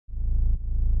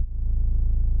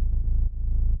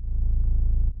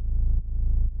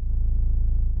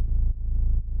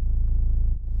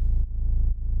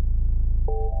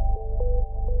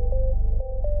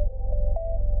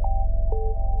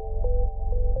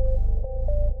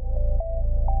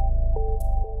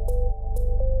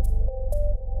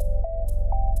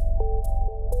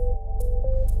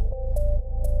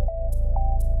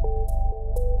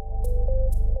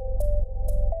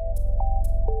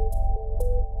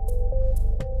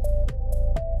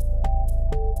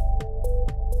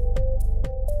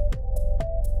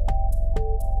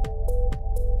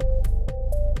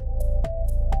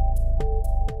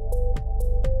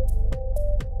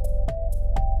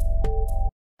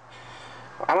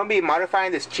I'm gonna be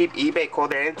modifying this cheap eBay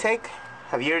cold air intake.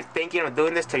 If you're thinking of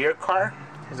doing this to your car,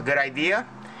 it's a good idea.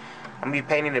 I'm gonna be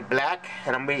painting it black,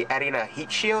 and I'm gonna be adding a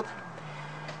heat shield,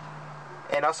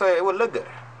 and also it will look good.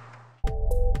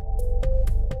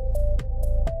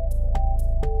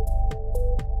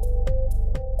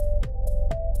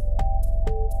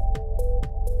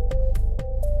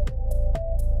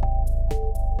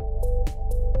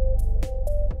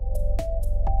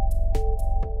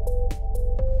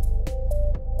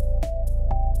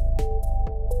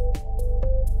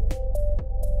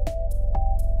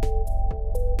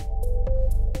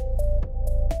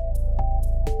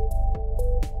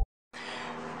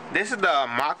 This is the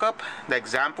mock-up, the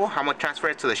example. I'm gonna transfer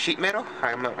it to the sheet metal.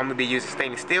 I'm gonna be using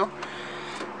stainless steel.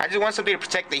 I just want something to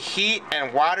protect the heat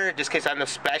and water, just in case I end up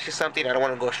splashing something. I don't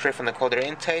want to go straight from the cold air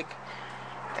intake.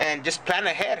 And just plan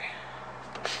ahead.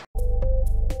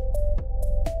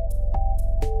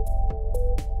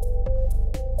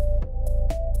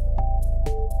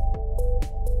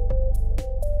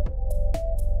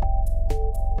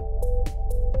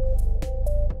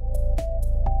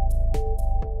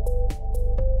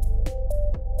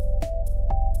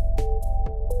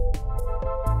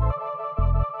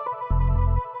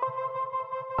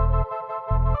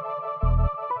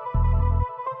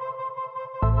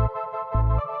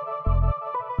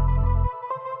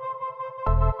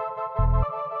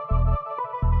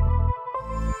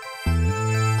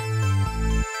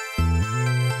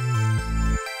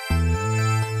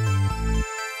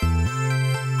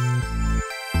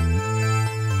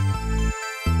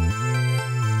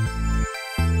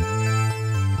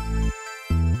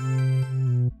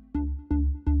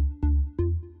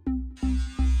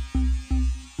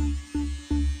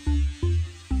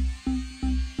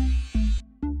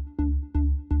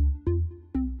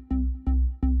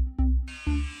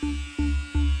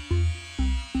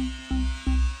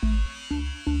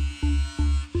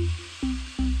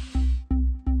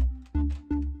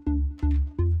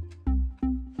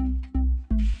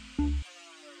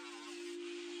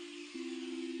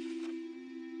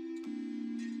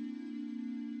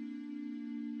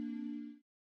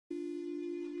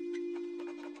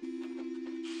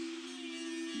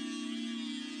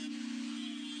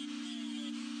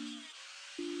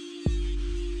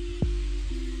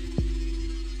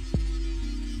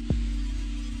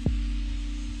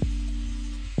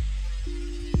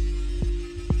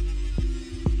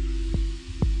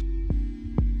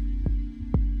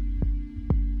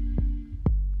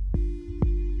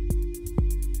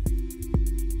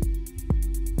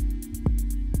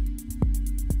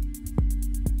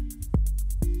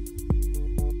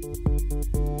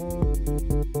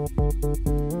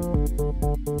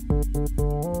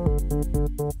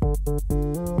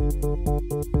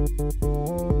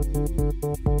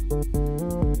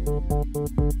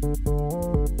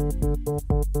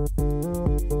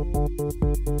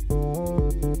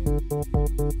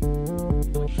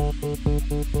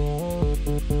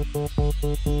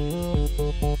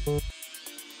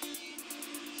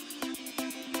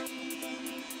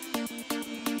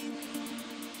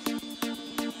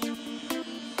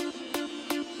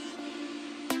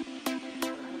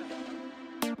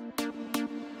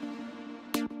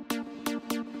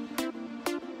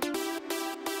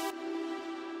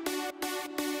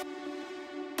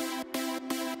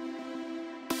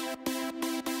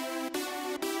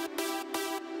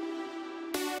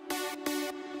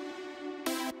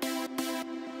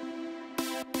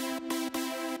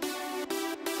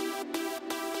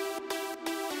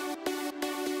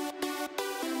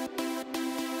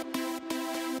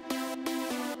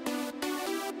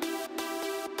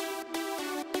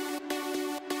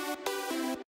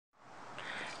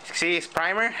 See, it's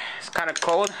primer. It's kind of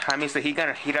cold. That means the heat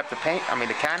gonna heat up the paint. I mean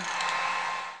the can.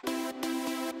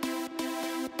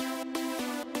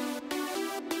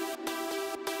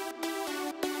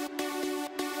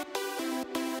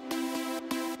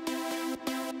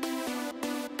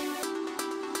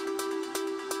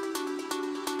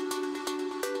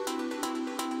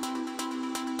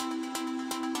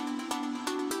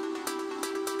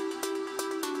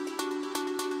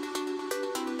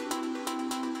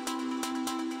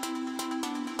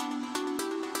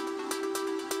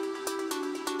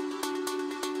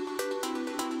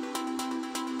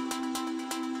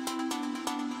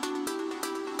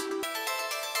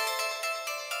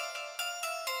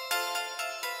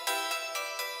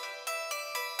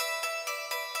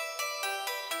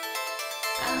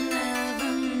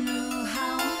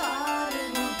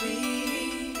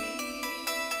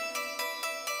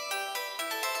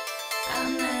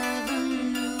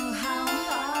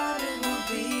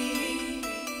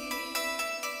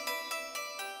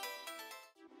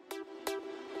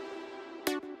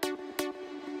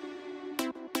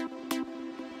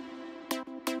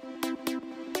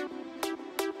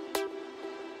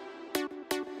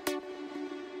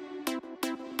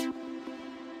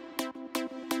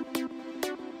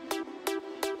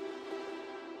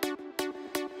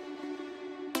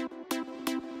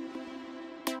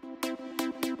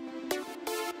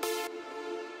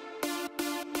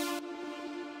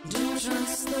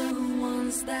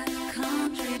 ones that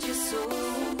can't read your soul.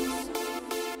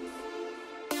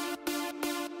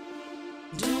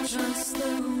 Don't trust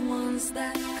the ones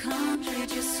that can't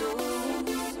read your soul.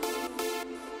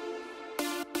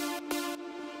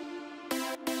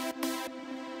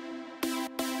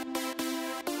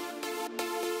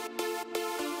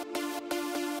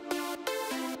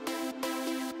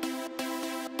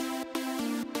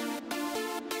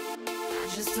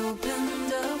 Just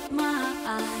opened up my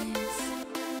eyes,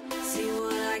 see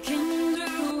what I can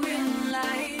do in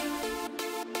life.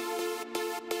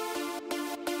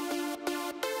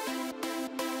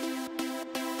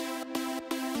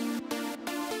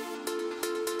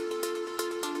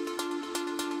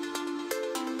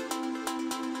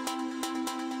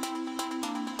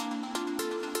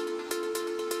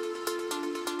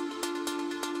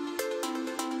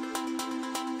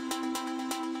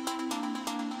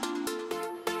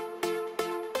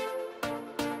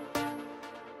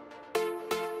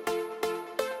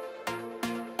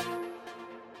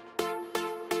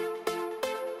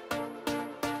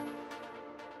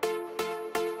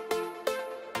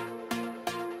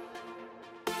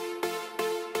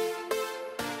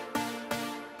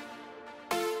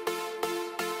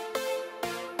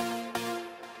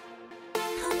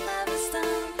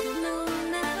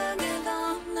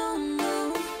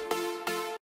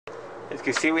 As you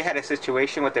can see, we had a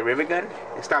situation with the rivet gun.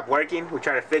 It stopped working. We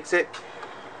tried to fix it,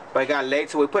 but it got late,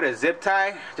 so we put a zip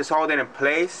tie, just hold it in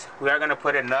place. We are going to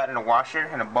put a nut in a washer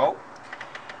and a bolt.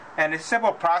 And it's a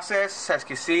simple process, as you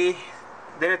can see.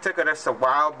 Then it took us a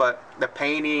while, but the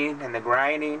painting and the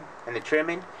grinding and the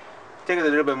trimming took us a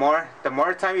little bit more. The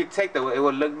more time you take, it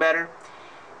will look better.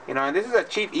 You know, and this is a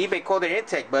cheap eBay cold air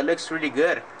intake, but it looks really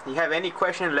good. If you have any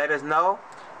questions, let us know.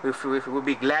 We'll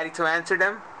be glad to answer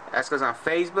them. Ask us on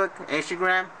Facebook,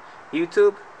 Instagram,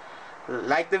 YouTube.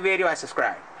 Like the video and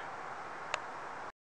subscribe.